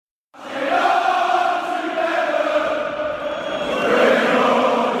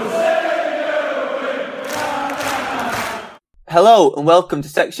Hello and welcome to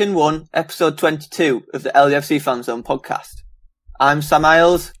Section 1, Episode 22 of the LUFC Fan Zone podcast. I'm Sam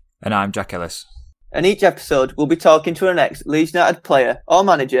Isles. And I'm Jack Ellis. And each episode we'll be talking to an ex-Leeds United player or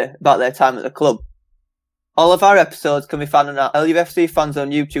manager about their time at the club. All of our episodes can be found on our LUFC Fan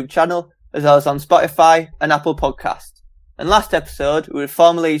Zone YouTube channel, as well as on Spotify and Apple Podcasts. And last episode, we were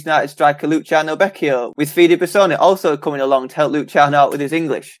former Leeds United striker Luciano Becchio, with Fidi Bassoni also coming along to help Luciano out with his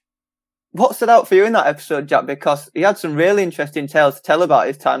English. What stood out for you in that episode, Jack? Because he had some really interesting tales to tell about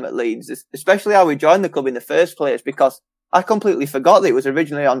his time at Leeds, especially how he joined the club in the first place, because I completely forgot that it was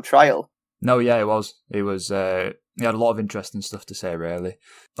originally on trial. No, yeah, it was. He had a lot of interesting stuff to say, really.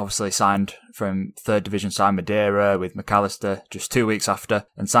 Obviously signed from third division side Madeira with McAllister just 2 weeks after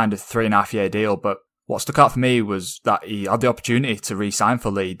and signed a 3.5-year deal. But what stuck out for me was that he had the opportunity to re-sign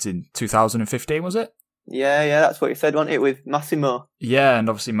for Leeds in 2015, was it? Yeah, that's what he said, wasn't it, with Massimo? Yeah, and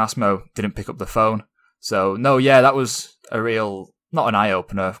obviously Massimo didn't pick up the phone. So, no, yeah, that was a real, not an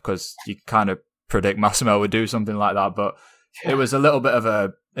eye-opener, because you kind of predict Massimo would do something like that, but it was a little bit of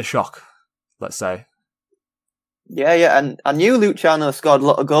a shock, let's say. Yeah, and I knew Luciano scored a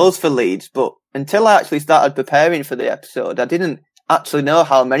lot of goals for Leeds, but until I actually started preparing for the episode, I didn't actually know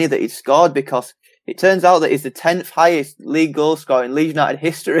how many that he'd scored, because it turns out that he's the 10th highest league goal scorer in Leeds United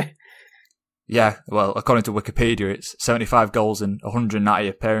history. Yeah, well, according to Wikipedia, it's 75 goals and 190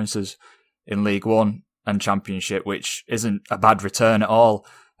 appearances in League One and Championship, which isn't a bad return at all.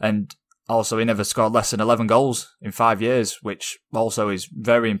 And also, he never scored less than 11 goals in 5 years, which also is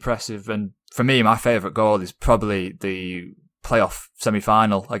very impressive. And for me, my favourite goal is probably the playoff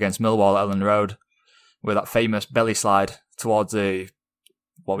semi-final against Millwall at Ellen Road, with that famous belly slide towards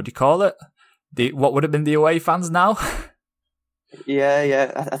what would you call it? What would have been the away fans now?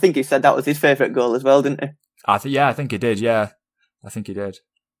 Yeah. I think he said that was his favourite goal as well, didn't he? I think he did, yeah. I think he did.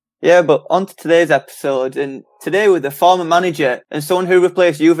 Yeah, but on to today's episode, and today with the former manager and someone who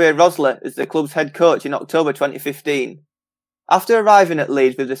replaced Uwe Rosler as the club's head coach in October 2015. After arriving at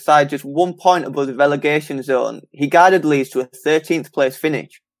Leeds with the side just 1 point above the relegation zone, he guided Leeds to a 13th place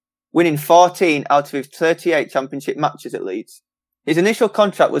finish, winning 14 out of his 38 championship matches at Leeds. His initial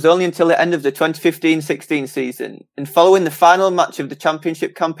contract was only until the end of the 2015-16 season, and following the final match of the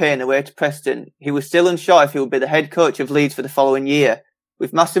championship campaign away to Preston, he was still unsure if he would be the head coach of Leeds for the following year,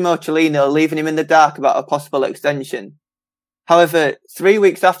 with Massimo Cellino leaving him in the dark about a possible extension. However, 3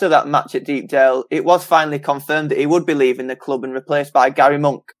 weeks after that match at Deepdale, it was finally confirmed that he would be leaving the club and replaced by Gary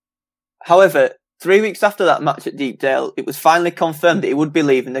Monk. However, 3 weeks after that match at Deepdale, it was finally confirmed that he would be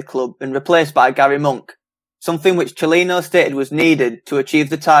leaving the club and replaced by Gary Monk, something which Cellino stated was needed to achieve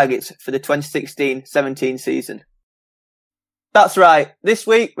the targets for the 2016-17 season. That's right, this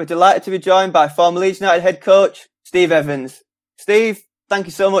week we're delighted to be joined by former Leeds United head coach, Steve Evans. Steve, thank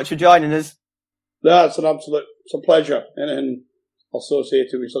you so much for joining us. It's a pleasure, and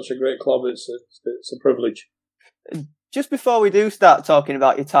associated with such a great club, it's a privilege. Just before we do start talking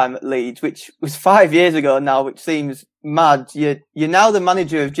about your time at Leeds, which was 5 years ago now, which seems mad, you're now the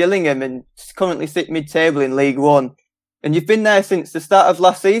manager of Gillingham and currently sit mid-table in League One. And you've been there since the start of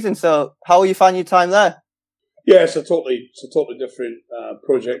last season, so how are you finding your time there? Yeah, it's a totally different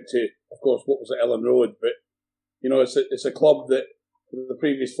project to, of course, what was at Ellen Road. But, it's a club that for the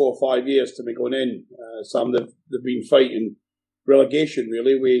previous 4 or 5 years to be going in, Sam, they've been fighting relegation,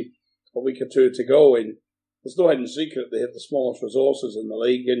 really, with a week or two to go. And there's no hidden secret, they have the smallest resources in the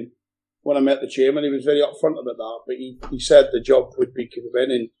league. And when I met the chairman, he was very upfront about that. But he said the job would be to come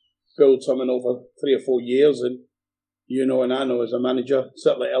in and build something over 3 or 4 years. And and I know as a manager,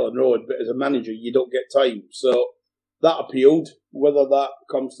 certainly at Ellen Road, but as a manager, you don't get time. So that appealed. Whether that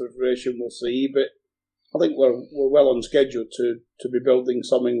comes to fruition, we'll see. But I think we're well on schedule to be building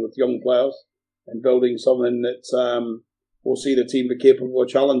something with young players and building something that will see the team be capable of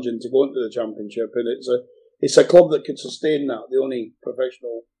challenging to go into the Championship. And it's a club that could sustain that. The only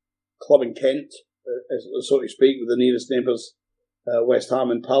professional club in Kent, so to speak, with the nearest neighbours, West Ham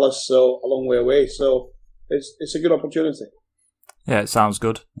and Palace, so a long way away. So it's a good opportunity. Yeah, it sounds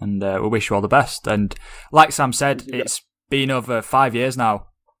good, and we wish you all the best. And like Sam said, it's been over 5 years now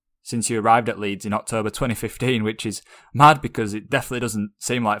since you arrived at Leeds in October 2015, which is mad because it definitely doesn't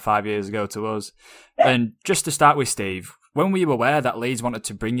seem like 5 years ago to us. And just to start with, Steve, when were you aware that Leeds wanted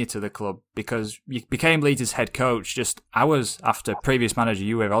to bring you to the club? Because you became Leeds' head coach just hours after previous manager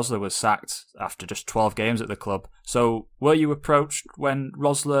Uwe Rosler was sacked after just 12 games at the club. So were you approached when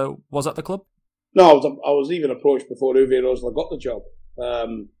Rosler was at the club? No, I was even approached before Uwe Rosler got the job.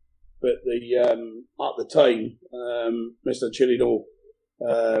 But at the time, Mr. Chirino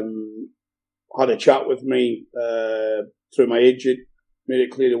had a chat with me through my agent, made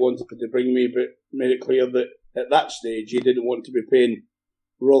it clear he wanted to bring me, but made it clear that at that stage, he didn't want to be paying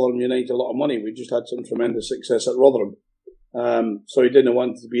Rotherham United a lot of money. We just had some tremendous success at Rotherham. So he didn't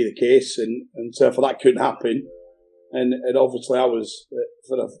want it to be the case, and so for that couldn't happen. And obviously I was,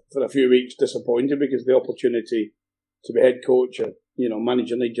 for a few weeks, disappointed because the opportunity to be head coach at,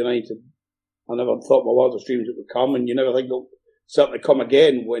 managing Leeds United, I never thought my wildest dreams it would come, and you never think it'll certainly come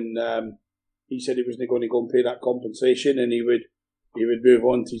again when he said he wasn't going to go and pay that compensation and he would move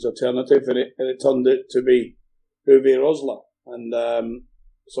on to his alternative, and it turned out to be Uwe Rosler. And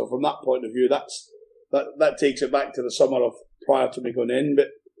so from that point of view, that takes it back to the summer of prior to me going in. But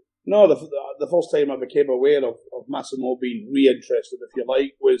no, the first time I became aware of Massimo being reinterested, if you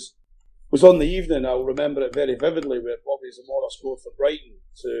like, was on the evening. I'll remember it very vividly, where Bobby Zamora scored for Brighton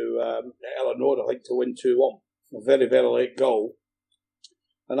to Ellen Road, I think, to win 2-1. A very, very late goal.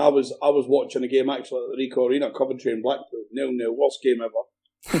 And I was watching a game actually at the Ricoh Arena, Coventry and Blackpool, 0-0, worst game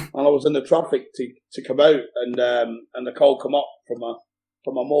ever. And I was in the traffic to come out, and the call come up from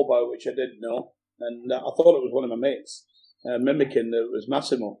a mobile which I didn't know, and I thought it was one of my mates mimicking that it was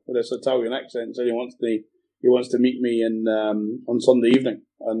Massimo with this Italian accent, saying he wants to meet me on Sunday evening,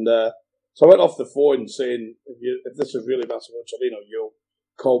 and so I went off the phone saying, if this is really Massimo Cellino, you'll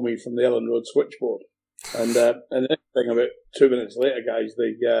call me from the Ellen Road switchboard. And the next thing, about 2 minutes later, guys,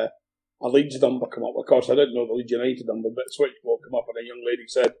 a Leeds number come up. Of course, I didn't know the Leeds United number, but switchboard come up, and a young lady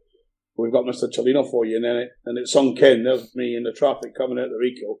said, "We've got Mr. Cellino for you." And it sunk in. There's me in the traffic coming out the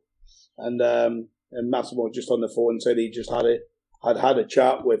Ricoh, and Massimo just on the phone said he just had a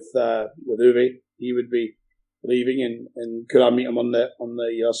chat with Uwe. He would be leaving, and could I meet him on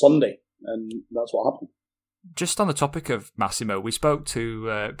the Sunday, and that's what happened. Just on the topic of Massimo, we spoke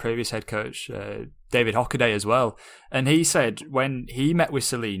to previous head coach David Hockaday as well, and he said when he met with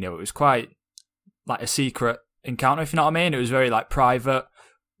Cellino, it was quite like a secret encounter, if you know what I mean. It was very private.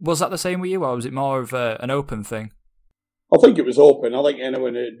 Was that the same with you, or was it more of an open thing? I think it was open. I think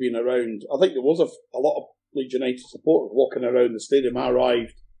anyone who had been around, I think there was a lot of Leeds United supporters walking around the stadium. I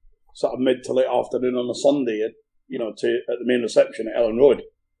arrived sort of mid to late afternoon on a Sunday at the main reception at Ellen Road.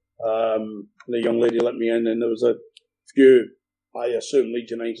 The young lady let me in, and there was a few, I assume, Leeds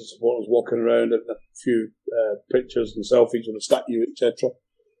United supporters walking around, and a few pictures and selfies with a statue, etc.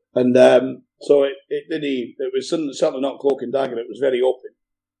 And so it was certainly not cloak and dagger. It was very open.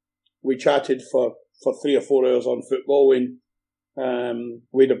 We chatted for 3 or 4 hours on football, and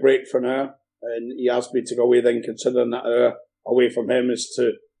we had a break for an hour, and he asked me to go away then, considering that hour away from him as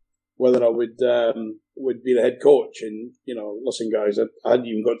to whether I would be the head coach. And, listen, guys, I hadn't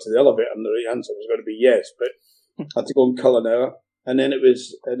even got to the elevator, and the answer was going to be yes, but I had to go and kill an hour. And then it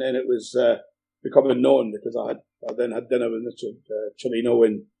was becoming known, because I then had dinner with Mr. Cellino,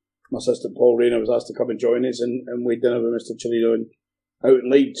 and my assistant Paul Rayner was asked to come and join us, and we had dinner with Mr. Cellino out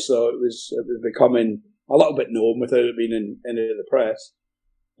in Leeds. So it was becoming a little bit known without it being in any of the press.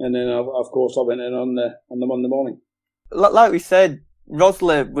 And then, of course, I went in on the Monday morning. Like we said,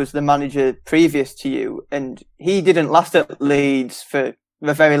 Rosler was the manager previous to you, and he didn't last at Leeds for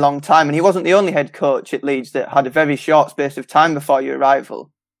a very long time, and he wasn't the only head coach at Leeds that had a very short space of time before your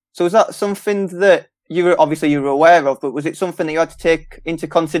arrival. So was that something that you were aware of, but was it something that you had to take into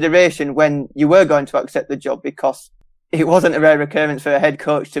consideration when you were going to accept the job? Because it wasn't a rare occurrence for a head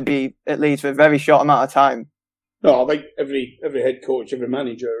coach to be at Leeds for a very short amount of time. No, I think every head coach, every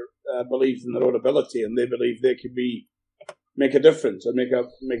manager believes in their own ability, and they believe they can make a difference and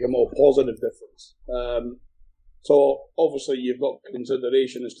make a more positive difference. So obviously you've got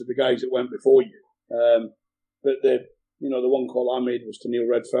consideration as to the guys that went before you. But the one call I made was to Neil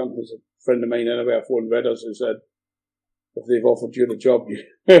Redfern, who's a friend of mine anyway. I phoned Redders, who said, if they've offered you the job,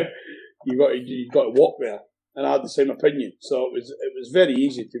 you've got to walk there. And I had the same opinion. So it was very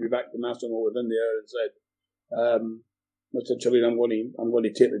easy to be back to Massimo within the hour and said, Mr. Cellino, I'm going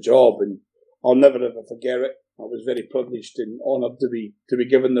to take the job, and I'll never ever forget it. I was very privileged and honoured to be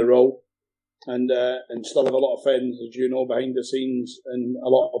given the role, and still have a lot of friends, as you know, behind the scenes, and a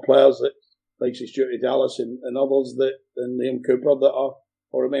lot of players that, like Stuart Dallas and others and Liam Cooper, that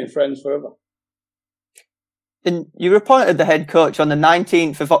will remain friends forever. And you were appointed the head coach on the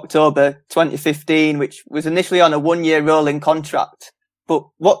 19th of October 2015, which was initially on a 1-year rolling contract. But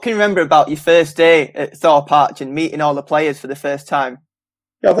what can you remember about your first day at Thorpe Arch and meeting all the players for the first time?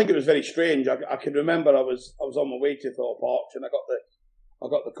 Yeah, I think it was very strange. I can remember I was on my way to Thorpe Arch, and I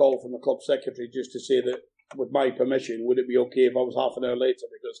got the call from the club secretary just to say that, with my permission, would it be okay if I was half an hour later,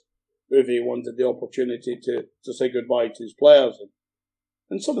 because Uwe wanted the opportunity to say goodbye to his players.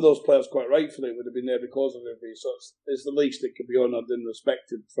 And some of those players, quite rightfully, would have been there because of Uwe. So it's the least that could be honoured and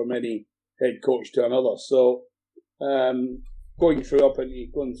respected from any head coach to another. So going through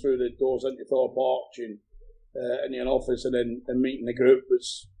the doors into Thorpe Arch, and in an office and meeting the group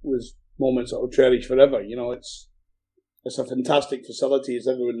was moments that I'll cherish forever. You know, it's a fantastic facility, as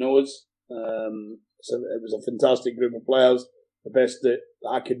everyone knows. It was a fantastic group of players, the best that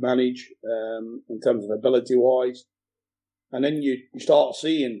I could manage in terms of ability-wise. And then you start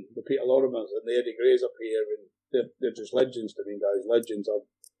seeing the Peter Lorimers and the Eddie Grays up here, and they're just legends to me, guys. Legends. I'm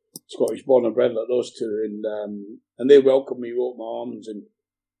Scottish born and bred like those two, and they welcomed me with open arms and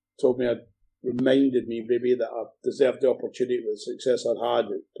told me, reminded me maybe that I deserved the opportunity with the success I'd had,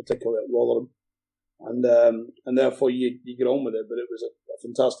 particularly at Rotherham. And therefore you get on with it, but it was a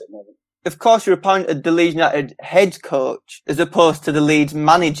fantastic moment. Of course, you're appointed the Leeds United head coach as opposed to the Leeds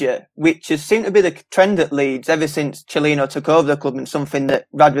manager, which has seemed to be the trend at Leeds ever since Cellino took over the club and something that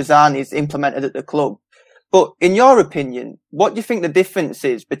Radrizzani's implemented at the club. But in your opinion, what do you think the difference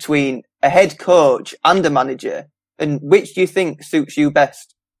is between a head coach and a manager, and which do you think suits you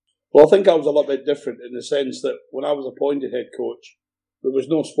best? Well, I think I was a little bit different in the sense that when I was appointed head coach, there was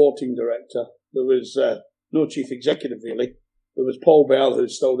no sporting director. There was no chief executive, really. There was Paul Bell,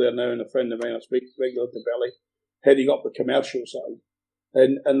 who's still there now, and a friend of mine. I speak regularly to Belly, heading up the commercial side.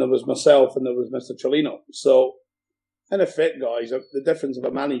 And there was myself, and there was Mr. Cellino. So, in effect, guys, the difference of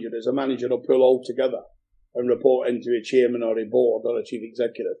a manager is a manager will pull all together and report into a chairman or a board or a chief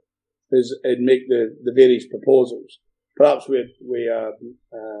executive and make the various proposals. Perhaps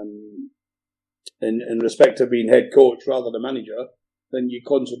in respect of being head coach rather than manager, then you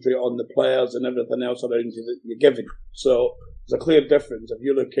concentrate on the players and everything else around you that you're giving. So there's a clear difference. If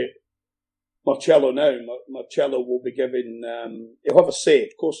you look at Marcello now, Marcello will be given, he'll have a say,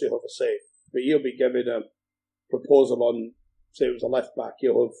 of course he'll have a say, but he'll be given a proposal on, say it was a left back,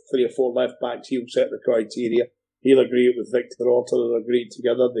 he'll have 3 or 4 left backs, he'll set the criteria, he'll agree it with Victor Orta, they'll agree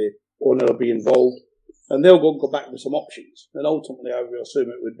together, the owner will be involved, and they'll go back with some options. And ultimately I would assume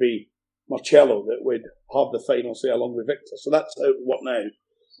it would be Marcello that would have the final say along with Victor. So that's how what now.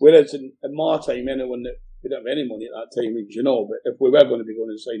 Whereas in my time, anyone that, we don't have any money at that time, as you know, but if we were going to be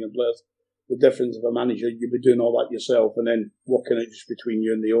going and signing players, the difference of a manager, you'd be doing all that yourself and then working it just between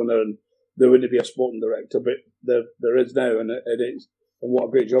you and the owner, and there wouldn't be a sporting director, but there is now, and it is. And what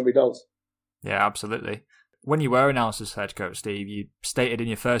a great job he does. Yeah, absolutely. When you were announced as head coach, Steve, you stated in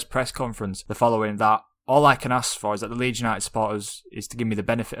your first press conference the following, that all I can ask for is that the Leeds United supporters is to give me the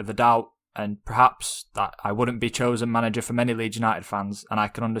benefit of the doubt, and perhaps that I wouldn't be chosen manager for many Leeds United fans, and I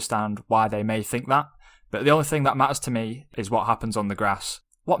can understand why they may think that. But the only thing that matters to me is what happens on the grass.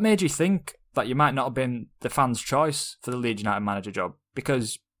 What made you think that you might not have been the fans' choice for the Leeds United manager job?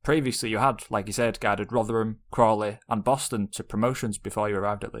 Because previously you had, like you said, guided Rotherham, Crawley and Boston to promotions before you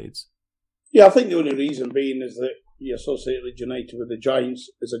arrived at Leeds. Yeah, I think the only reason being is that you associate Leeds United with the Giants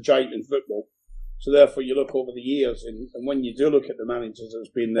as a giant in football. So therefore you look over the years, and when you do look at the managers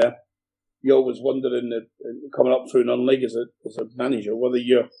that's been there, you always wonder coming up through non-league as a manager, whether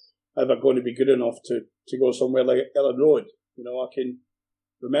you're ever going to be good enough to go somewhere like Ellen Road. You know, I can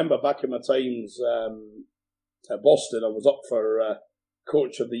remember back in my times at Boston, I was up for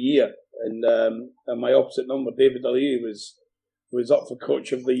Coach of the Year, and my opposite number, David O'Leary, was up for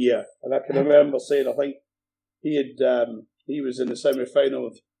Coach of the Year, and I can remember saying, I think he was in the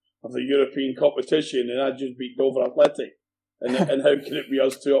semi-final of the European competition, and I just beat Dover Athletic. And how can it be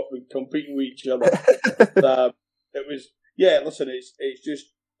us two up and competing with each other? It was, yeah. Listen, it's just,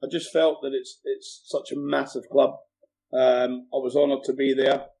 I just felt that it's such a massive club. I was honoured to be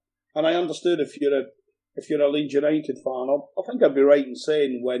there, and I understood if you're a Leeds United fan, I think I'd be right in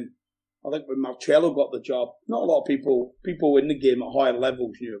saying when Marcello got the job, not a lot of people in the game at higher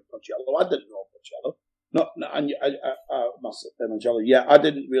levels knew of Marcello. I didn't know Marcello. Marcello. Yeah, I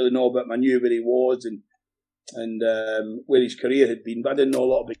didn't really know about him. I knew where he was and where his career had been, but I didn't know a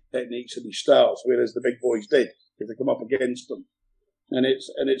lot of his techniques and his styles, whereas the big boys did, if they come up against them. And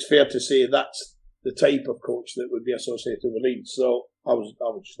it's fair to say that's the type of coach that would be associated with Leeds. So I was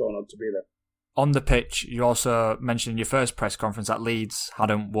just honoured to be there. On the pitch, you also mentioned in your first press conference that Leeds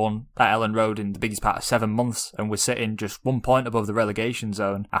hadn't won at Ellen Road in the biggest part of 7 months and were sitting just 1 point above the relegation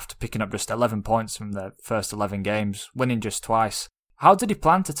zone after picking up just 11 points from their first 11 games, winning just twice. How did he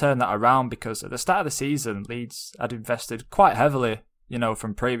plan to turn that around? Because at the start of the season, Leeds had invested quite heavily,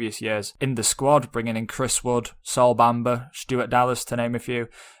 from previous years in the squad, bringing in Chris Wood, Sol Bamba, Stuart Dallas, to name a few.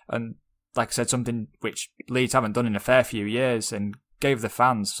 And like I said, something which Leeds haven't done in a fair few years, and gave the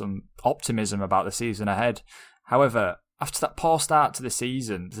fans some optimism about the season ahead. However, after that poor start to the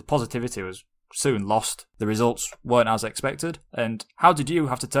season, the positivity was soon lost. The results weren't as expected. And how did you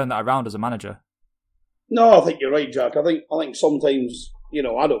have to turn that around as a manager? No, I think you're right, Jack. I think sometimes,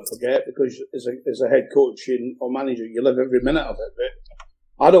 I don't forget, because as a head coach or manager, you live every minute of it.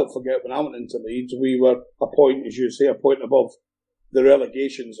 But I don't forget when I went into Leeds, we were a point, as you say, a point above the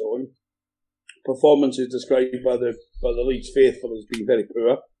relegation zone. Performance is described by the Leeds faithful as being very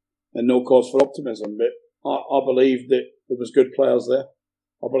poor and no cause for optimism. But I believe that there was good players there.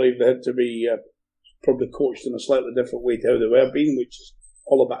 I believe they had to be probably coached in a slightly different way to how they were being, which is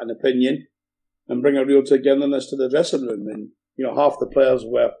all about an opinion, and bring a real togetherness to the dressing room. And half the players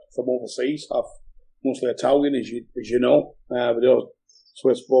were from overseas, half mostly Italian, as you know, with the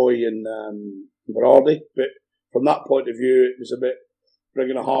Swiss boy and Berardi. But from that point of view, it was a bit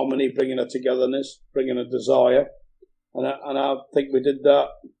bringing a harmony, bringing a togetherness, bringing a desire, and I think we did that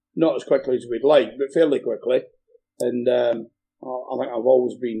not as quickly as we'd like, but fairly quickly. And I think I've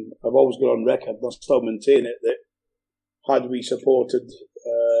always gone on record, and I still maintain it, that had we supported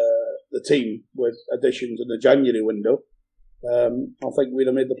the team with additions in the January window, I think we'd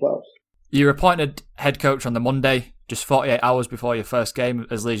have made the playoffs. You were appointed head coach on the Monday, just 48 hours before your first game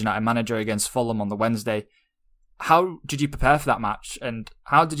as Leeds United manager against Fulham on the Wednesday. How did you prepare for that match, and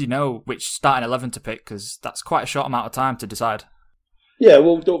how did you know which starting 11 to pick? Because that's quite a short amount of time to decide. Yeah,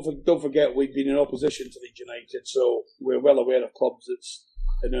 well, don't forget we've been in opposition to Leeds United, so we're well aware of clubs that's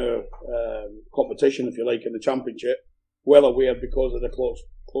in our competition, if you like, in the Championship. Well aware because of the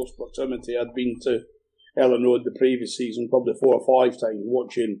close proximity. I'd been to Ellen Road the previous season probably 4 or 5 times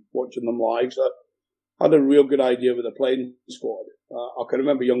watching them live. So I had a real good idea with the playing squad. I can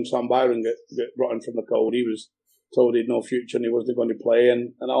remember young Sam Byron get brought in from the cold. He was told he'd no future and he wasn't going to play,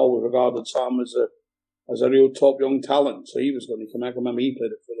 and I always regarded Sam as a real top young talent. So he was going to come. I can remember he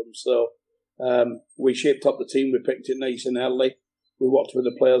played at Fulham. So we shaped up the team. We picked it nice and early. We worked with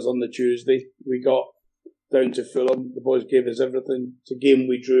the players on the Tuesday. We got down to Fulham. The boys gave us everything. It's a game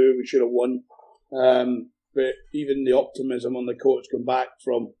we drew. We should have won. But even the optimism on the coach come back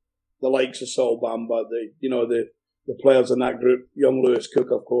from the likes of Sol Bamba, the players in that group, young Lewis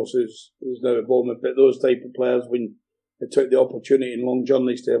Cook, of course, who's now at Bournemouth, but those type of players, when they took the opportunity in long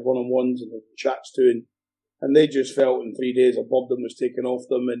journeys to have one-on-ones and chats to, and they just felt in 3 days a burden was taken off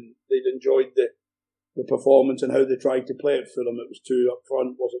them, and they'd enjoyed the performance and how they tried to play it for them. It was 2 up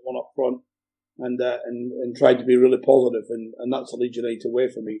front, wasn't 1 up front, and tried to be really positive, and that's the Leeds United way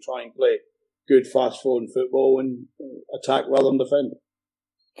for me. Try and play good, fast-flowing football and attack rather than defend.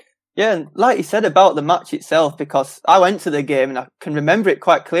 Yeah, and like you said about the match itself, because I went to the game and I can remember it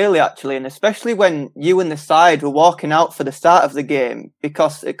quite clearly actually, and especially when you and the side were walking out for the start of the game,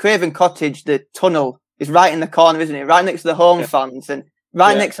 because at Craven Cottage, the tunnel is right in the corner, isn't it? Right next to the home fans and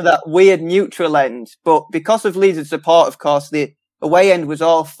right next to that weird neutral end. But because of Leeds' support, of course, the away end was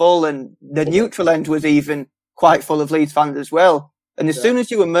all full and the neutral end was even quite full of Leeds fans as well. And as soon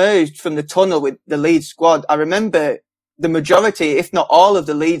as you emerged from the tunnel with the Leeds squad, I remember the majority, if not all of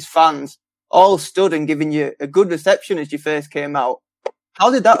the Leeds fans, all stood and giving you a good reception as you first came out. How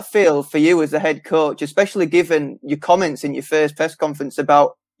did that feel for you as the head coach, especially given your comments in your first press conference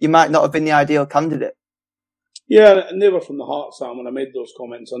about you might not have been the ideal candidate? Yeah, and they were from the heart, Sam, when I made those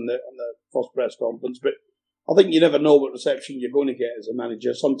comments on the first press conference. But I think you never know what reception you're going to get as a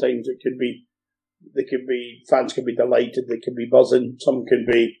manager. Sometimes fans could be delighted, they could be buzzing, some could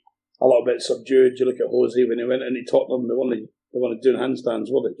be a little bit subdued. You look at Jose when he went into Tottenham, they wanted doing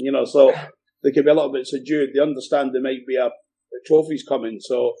handstands, were they? So they could be a little bit subdued. They understand there might be a trophies coming,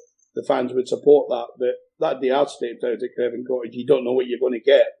 so the fans would support that. But that day I stepped out at Craven Cottage, you don't know what you're going to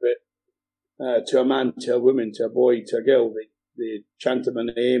get. But to a man, to a woman, to a boy, to a girl, they chanted my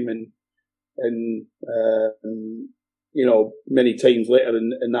name, and many times later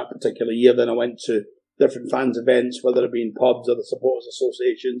in that particular year, then I went to different fans events, whether it be in pubs or the supporters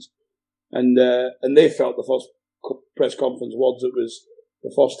associations. And they felt the first press conference words, it was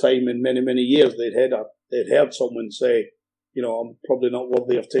the first time in many, many years they'd heard someone say, I'm probably not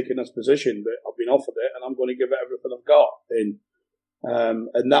worthy of taking this position, but I've been offered it and I'm going to give it everything I've got.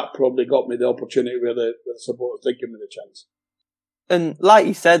 And that probably got me the opportunity where the supporters did give me the chance. And like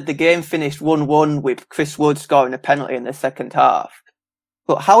you said, the game finished 1-1 with Chris Wood scoring a penalty in the second half.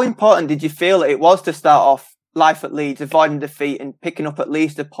 But how important did you feel it was to start off life at Leeds, avoiding defeat and picking up at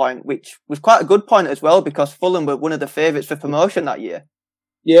least a point, which was quite a good point as well, because Fulham were one of the favourites for promotion that year?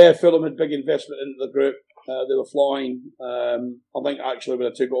 Yeah, Fulham had big investment into the group. They were flying. I think actually when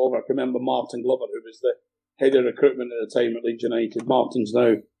I took it over, I can remember Martin Glover, who was the head of recruitment at the time at Leeds United. Martin's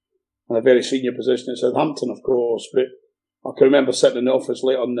now in a very senior position at Southampton, of course, but I can remember sitting in the office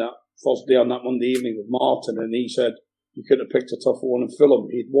late on that first day on that Monday evening with Martin, and he said, you could have picked a tougher one in Fulham.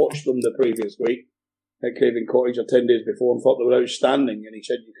 He'd watched them the previous week at Craven Cottage or 10 days before and thought they were outstanding, and he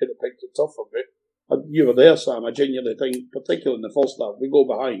said you could have picked a tougher bit. You were there, Sam. I genuinely think, particularly in the first half, we go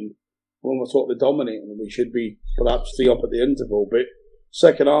behind when we're totally dominating, and we should be perhaps 3 up at the interval, but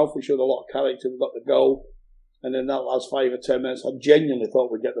Second half, we showed a lot of character. We got the goal. And then that last 5 or 10 minutes, I genuinely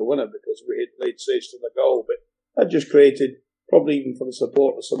thought we'd get the winner because we had laid siege to the goal. But that just created, probably even for the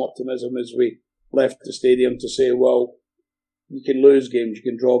supporters, some optimism as we left the stadium to say, well, you can lose games, you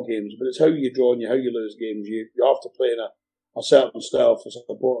can draw games, but it's how you draw and how you lose games. You have to play in a certain style for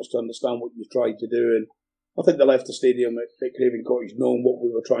supporters to understand what you tried to do. And I think they left the stadium at Craven Cottage knowing what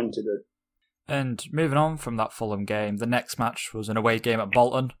we were trying to do. And moving on from that Fulham game, the next match was an away game at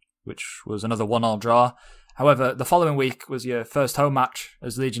Bolton, which was another 1-1 draw. However, the following week was your first home match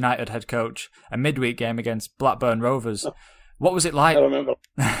as Leeds United head coach, a midweek game against Blackburn Rovers. What was it like? I remember.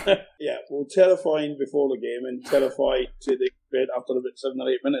 Yeah, well, terrifying before the game and terrified to the bed after about 7 or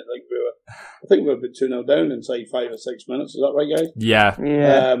 8 minutes. I think we were about 2-0 down inside 5 or 6 minutes. Is that right, guys? Yeah.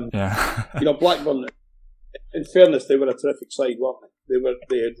 Yeah. Blackburn, in fairness, they were a terrific side, weren't they?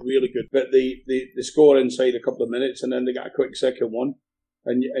 They had really good, but they score inside a couple of minutes and then they got a quick second one.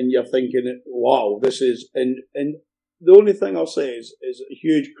 And you're thinking, wow, this is... And the only thing I'll say is a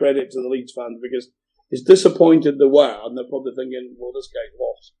huge credit to the Leeds fans because as disappointed they were, and they're probably thinking, well, this guy's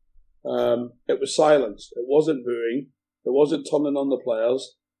lost. It was silence. It wasn't booing. It wasn't turning on the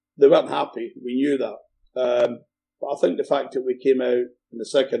players. They weren't happy. We knew that. But I think the fact that we came out in the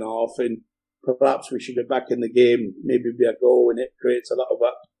second half and perhaps we should get back in the game, maybe be a goal, and it creates a little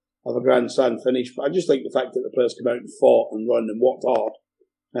bit of a grandstand finish. But I just think the fact that the players came out and fought and run and worked hard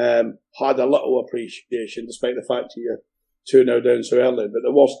had a little appreciation, despite the fact that you're 2-0 down so early. But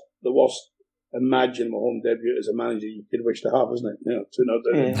the worst imaginable home debut as a manager you could wish to have, isn't it?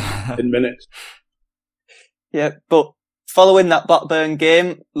 2-0 down in minutes. Yeah, but following that Blackburn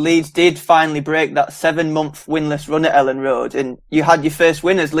game, Leeds did finally break that 7-month winless run at Ellen Road, and you had your first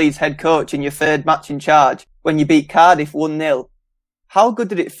win as Leeds head coach in your third match in charge when you beat Cardiff 1-0. How good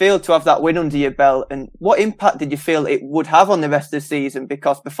did it feel to have that win under your belt, and what impact did you feel it would have on the rest of the season?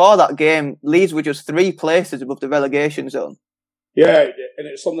 Because before that game, Leeds were just 3 places above the relegation zone. Yeah, and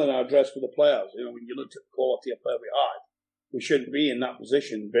it's something I addressed with the players. When you looked at the quality of player we had, we shouldn't be in that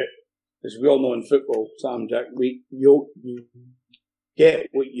position. But as we all know in football, Sam, Jack, you get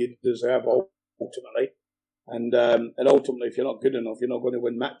what you deserve ultimately. And ultimately, if you're not good enough, you're not going to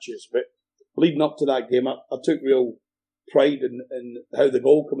win matches. But leading up to that game, I took real pride in how the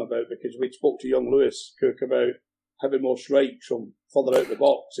goal came about because we spoke to young Lewis Cook about having more strikes from further out the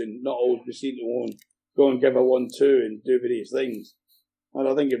box and not always be seen to go and give a 1-2 and do various things. And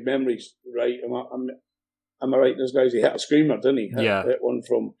I think if memory's right, am I right? This guy's he hit a screamer, didn't he? Hit one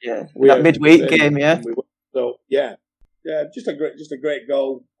from that midweek game, So just a great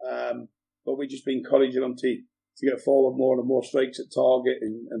goal. But we just been encouraging them to get forward more and more strikes at target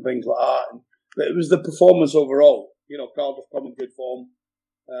and things like that. But it was the performance overall. Cardiff come in good form.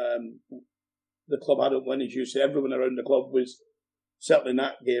 The club hadn't won, as you say. Everyone around the club was certainly in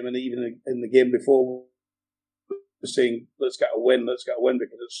that game, and even in the game before, was saying, let's get a win,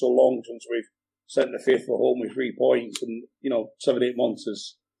 because it's so long since we've sent the faithful home with 3 points, and 7-8 months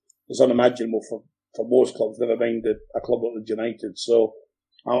is unimaginable for most clubs, never mind a club like United. So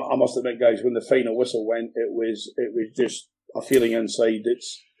I must admit, guys, when the final whistle went, it was just a feeling inside.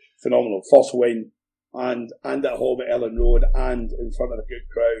 It's phenomenal. First win. And at home at Ellen Road, and in front of a good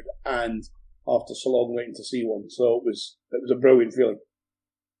crowd, and after so long waiting to see one, so it was a brilliant feeling.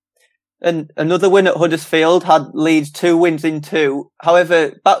 And another win at Huddersfield had Leeds 2 wins in 2.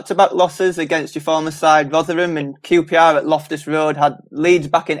 However, back-to-back losses against your former side Rotherham and QPR at Loftus Road had Leeds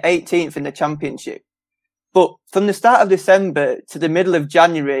back in 18th in the Championship. But from the start of December to the middle of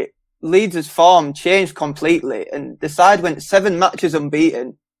January, Leeds' form changed completely, and the side went 7 matches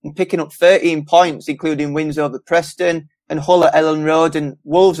unbeaten, and picking up 13 points, including wins over Preston and Hull at Ellen Road and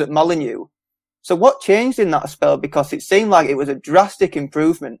Wolves at Molineux. So what changed in that spell? Because it seemed like it was a drastic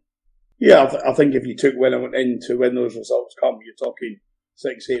improvement. Yeah, I think if you took when I went in to when those results come, you're talking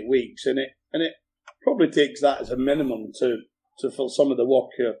 6-8 weeks, and it probably takes that as a minimum to fill some of the work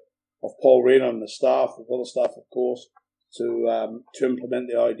of Paul Rayner and the staff, of other staff, of course, to implement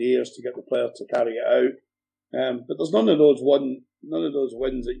the ideas, to get the players to carry it out. But there's none of those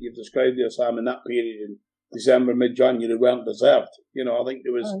wins that you've described there, Sam, in that period in December, mid-January weren't deserved. I think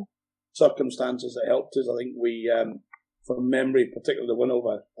there was circumstances that helped us. I think we, from memory, particularly the win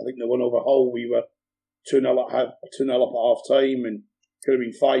over Hull, we were 2-0 up at half-time and could have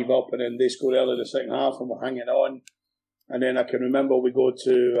been 5 up, and then they scored early in the second half and were hanging on. And then I can remember we go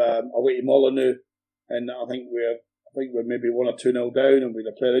to away to Molineux, and I think we're maybe 1 or 2-0 down, and we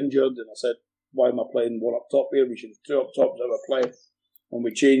had a player injured, and I said, why am I playing 1 up top here? We should have 2 up top to have a play. And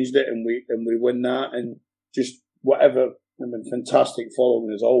we changed it, and we win that, and just whatever. I mean, fantastic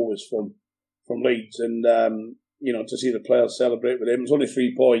following as always from Leeds, and to see the players celebrate with him. It was only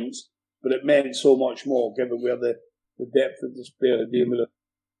 3 points, but it meant so much more given where the depth of despair had been with the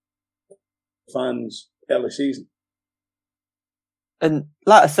fans early season. And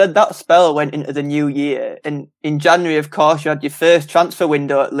like I said, that spell went into the new year. And in January, of course, you had your first transfer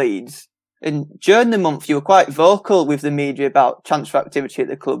window at Leeds. And during the month, you were quite vocal with the media about transfer activity at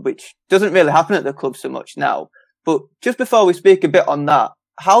the club, which doesn't really happen at the club so much now. But just before we speak a bit on that,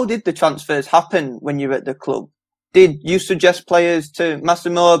 how did the transfers happen when you were at the club? Did you suggest players to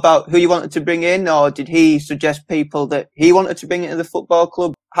Massimo about who you wanted to bring in, or did he suggest people that he wanted to bring into the football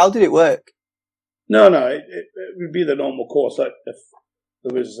club? How did it work? No, it would be the normal course. Like if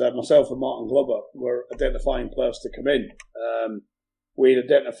there was myself and Martin Glover were identifying players to come in. We'd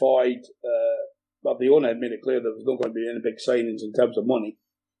identified, well, the owner had made it clear there was not going to be any big signings in terms of money.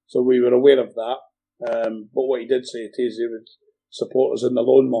 So we were aware of that. But what he did say to us, he would support us in the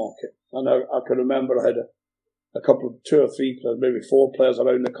loan market. And I can remember I had a couple of 2 or 3 players, maybe 4 players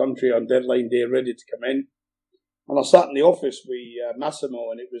around the country on deadline day ready to come in. And I sat in the office with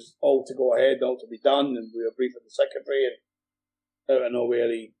Massimo, and it was all to go ahead, all to be done, and we were briefing the secretary, and out of nowhere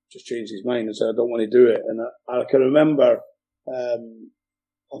he just changed his mind and said, I don't want to do it. And I can remember,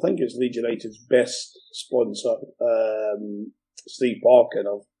 I think it's Leeds United's best sponsor, Steve Parkin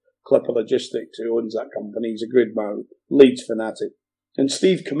of Clipper Logistics, who owns that company. He's a good man, Leeds fanatic. And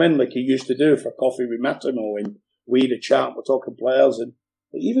Steve come in like he used to do for coffee with Massimo, and we had a chat, we're talking players, and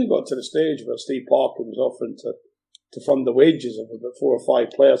it even got to the stage where Steve Parkin was offering to fund the wages of about 4 or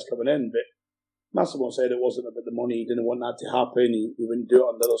 5 players coming in, but Massimo said it wasn't about the money, he didn't want that to happen, he wouldn't do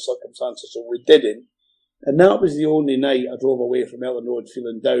it under those circumstances, so we didn't. And that was the only night I drove away from Ellen Road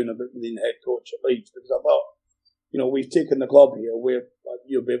feeling down about being head coach at Leeds, because I thought, we've taken the club here,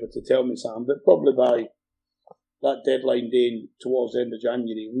 you'll be able to tell me, Sam, but probably by that deadline day towards the end of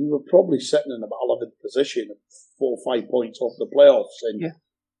January, we were probably sitting in about 11th position, 4 or 5 points off the playoffs.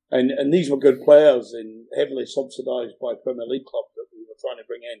 And these were good players and heavily subsidised by Premier League club that we were trying to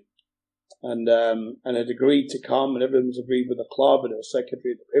bring in. And had agreed to come, and everyone was agreed with the club, and the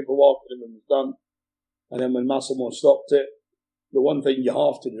secretary, the paperwork, and everything was done. And then when Massimo stopped it, the one thing you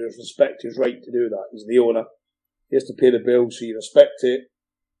have to do is respect his right to do that. He's the owner. He has to pay the bills, so you respect it.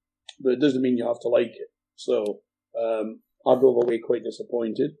 But it doesn't mean you have to like it. So I drove away quite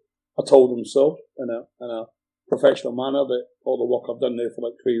disappointed. I told him so in a professional manner that all the work I've done there for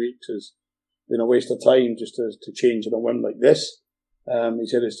like 3 weeks has been a waste of time just to change in a whim like this. He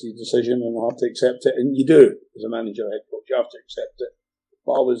said it's his decision and I have to accept it. And you do, as a manager, head coach, you have to accept it.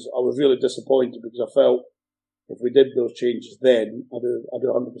 But I was really disappointed because I felt if we did those changes then, I do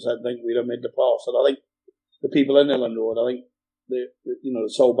 100% think we'd have made the playoffs. And I think the people in Ellen Road, I think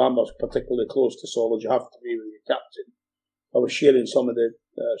Sol Bamba's particularly close to Sol, as you have to be with your captain. I was sharing some of the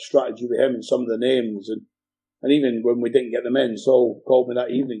strategy with him and some of the names, and even when we didn't get them in, Sol called me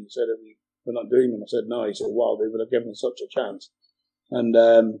that evening and said, we're not doing them. I said, no. He said, wow, they would have given such a chance. And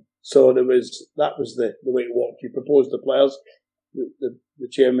so that was the way it worked. You proposed the players, the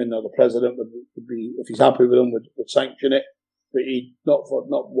chairman or the president would be, if he's happy with them, would sanction it. But he not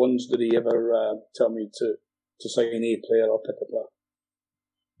once did he ever tell me to sign a player or pick a player.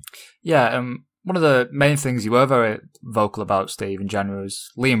 Yeah, one of the main things you were very vocal about, Steve, in January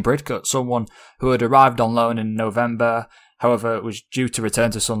was Liam Bridcut, someone who had arrived on loan in November, however was due to return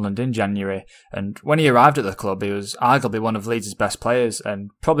to Sunderland in January. And when he arrived at the club, he was arguably one of Leeds' best players,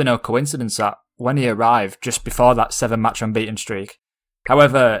 and probably no coincidence that when he arrived just before that 7-match unbeaten streak.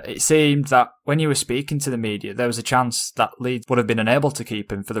 However, it seemed that when you were speaking to the media, there was a chance that Leeds would have been unable to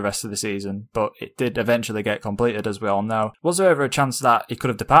keep him for the rest of the season, but it did eventually get completed, as we all know. Was there ever a chance that he could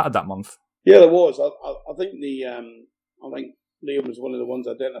have departed that month? Yeah, there was. I think Liam was one of the ones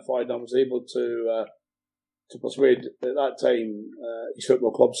identified, and I was able to persuade at that time his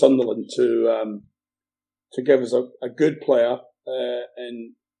football club Sunderland to give us a good player.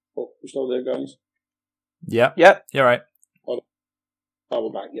 And you still there, guys? Yeah, you're right. Oh,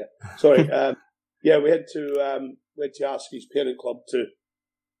 we're back. Yeah, sorry. We had to ask his parent club to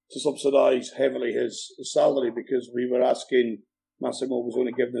subsidise heavily his salary because we were asking. Massimo was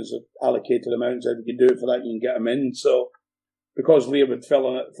only giving us an allocated amount, said we can do it for that, you can get him in. So, because Liam had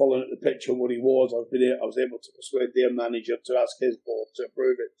fallen at the pitch on what he was, I was able to persuade their manager to ask his board to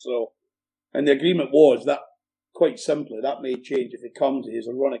approve it. So, and the agreement was that, quite simply, that may change if he comes, he has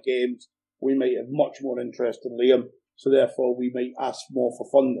a run of games, we might have much more interest in Liam, so therefore we might ask more for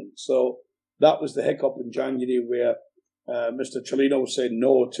funding. So, that was the hiccup in January where Mr. Cellino said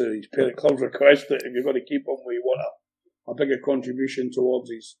no to his parent club's request that if you're going to keep him, we want a bigger contribution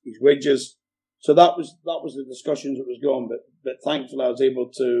towards his wages. So that was the discussions that was going. But thankfully I was able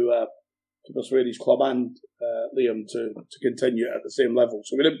to to persuade his club and Liam to continue at the same level.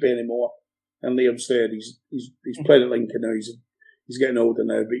 So we didn't pay any more, and Liam stayed. He's played at Lincoln now. He's getting older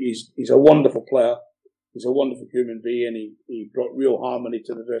now, but he's a wonderful player. He's a wonderful human being. He brought real harmony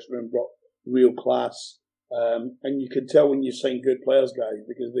to the dressing room, brought real class. And you can tell when you sign good players, guys,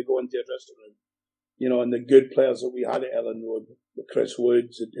 because they go into your dressing room. You know, and the good players that we had at Ellen Road, the Chris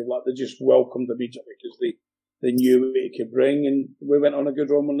Woods, and people like, they just welcomed immediately because they knew what it could bring, and we went on a good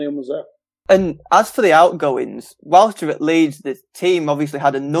run when Liam was there. And as for the outgoings, whilst you're at Leeds, the team obviously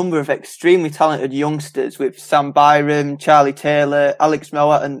had a number of extremely talented youngsters with Sam Byram, Charlie Taylor, Alex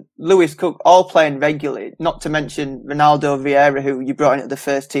Mowatt and Lewis Cook all playing regularly, not to mention Ronaldo Vieira, who you brought in at the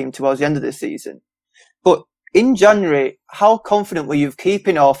first team towards the end of the season. But in January, how confident were you of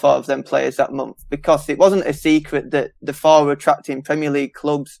keeping all four of them players that month? Because it wasn't a secret that the four were attracting Premier League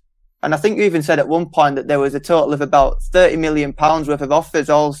clubs. And I think you even said at one point that there was a total of about £30 million worth of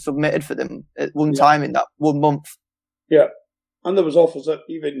offers all submitted for them at one time in that 1 month. Yeah. And there was offers that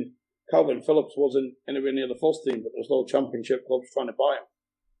even Calvin Phillips wasn't anywhere near the first team, but there was no championship clubs trying to buy him.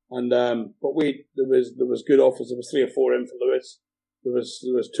 And, but there was good offers. There was 3 or 4 in for Lewis. There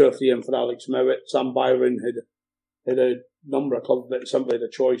was 2 or 3 in for Alex Mowatt. Sam Byron had a number of clubs that simply had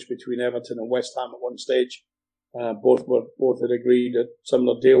a choice between Everton and West Ham at one stage. Both had agreed a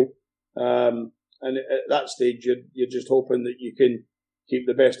similar deal. And at that stage, you're just hoping that you can keep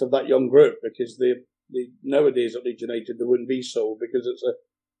the best of that young group, because nowadays at Leeds United they wouldn't be so, because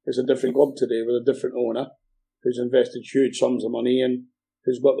it's a different club today with a different owner who's invested huge sums of money and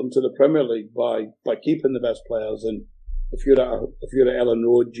who's got them to the Premier League by keeping the best players. And if you're at Ellen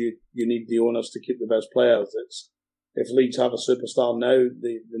Road, you need the owners to keep the best players. If Leeds have a superstar now,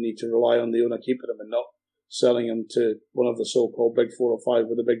 they need to rely on the owner keeping them and not selling them to one of the so-called big 4 or 5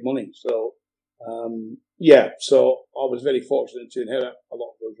 with the big money. So, so I was very fortunate to inherit a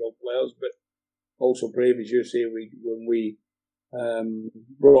lot of those old players, but also brave, as you say, when we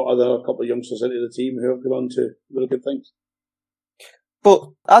brought a couple of youngsters into the team who have gone on to really good things. But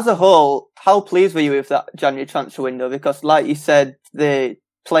as a whole, how pleased were you with that January transfer window? Because like you said, the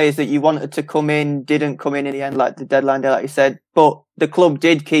players that you wanted to come in didn't come in the end, like the deadline day, like you said, but the club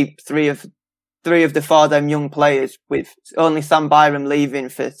did keep three of the 4 them young players, with only Sam Byram leaving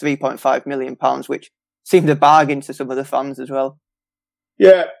for £3.5 million, which seemed a bargain to some of the fans as well.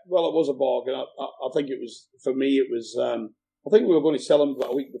 Yeah, well, it was a bargain. I think it was, for me, it was, I think we were going to sell him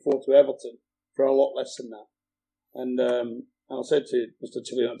about a week before to Everton for a lot less than that. And I said to Mr.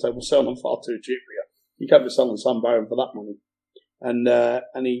 Chillian at the time, we're selling him far too cheap for you. You can't be selling Sam Byram for that money.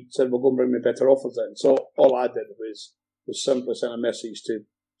 And he said, well, go and bring me better offers then. So all I did was simply send a message to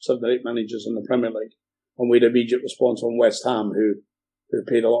 7 or 8 managers in the Premier League, and we had an immediate response on West Ham, who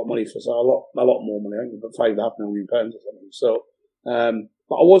paid a lot of money for us, a lot more money, I think about £5.5 million or something. So,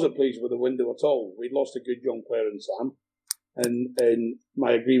 but I wasn't pleased with the window at all. We'd lost a good young player in Sam, and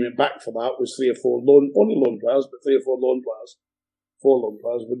my agreement back for that was 3 or 4 only loan players, but 3 or 4 loan players, 4 loan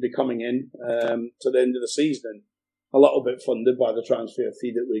players would be coming in to the end of the season, a little bit funded by the transfer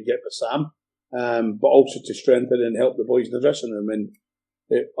fee that we get for Sam, but also to strengthen and help the boys in the dressing room. And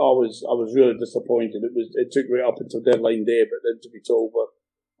I was really disappointed. It took right up until deadline day, but then to be told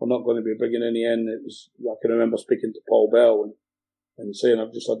we're not going to be bringing any in, I can remember speaking to Paul Bell and saying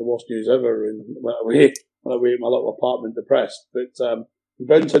I've just had the worst news ever, and went away in my little apartment depressed. But we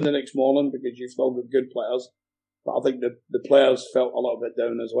bounced in the next morning because you've still got good players, but I think the players felt a little bit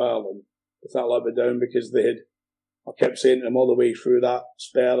down as well, and they felt a little bit down because I kept saying to them all the way through that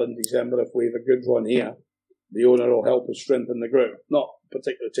spell in December, if we have a good run here, the owner will help us strengthen the group. Not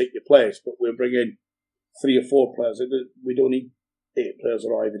particularly take your place, but we'll bring in 3 or 4 players. We don't need 8 players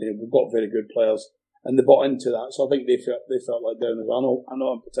arriving here. We've got very good players, and they bought into that. So I think they felt like down as well. I know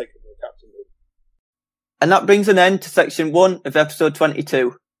I'm particularly the captain. And that brings an end to section 1 of episode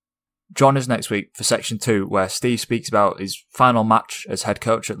 22. Join us next week for section 2, where Steve speaks about his final match as head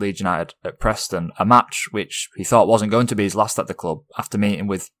coach at Leeds United at Preston, a match which he thought wasn't going to be his last at the club, after meeting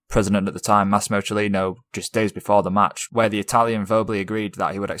with president at the time Massimo Cellino just days before the match, where the Italian verbally agreed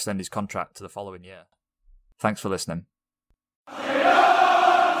that he would extend his contract to the following year. Thanks for listening.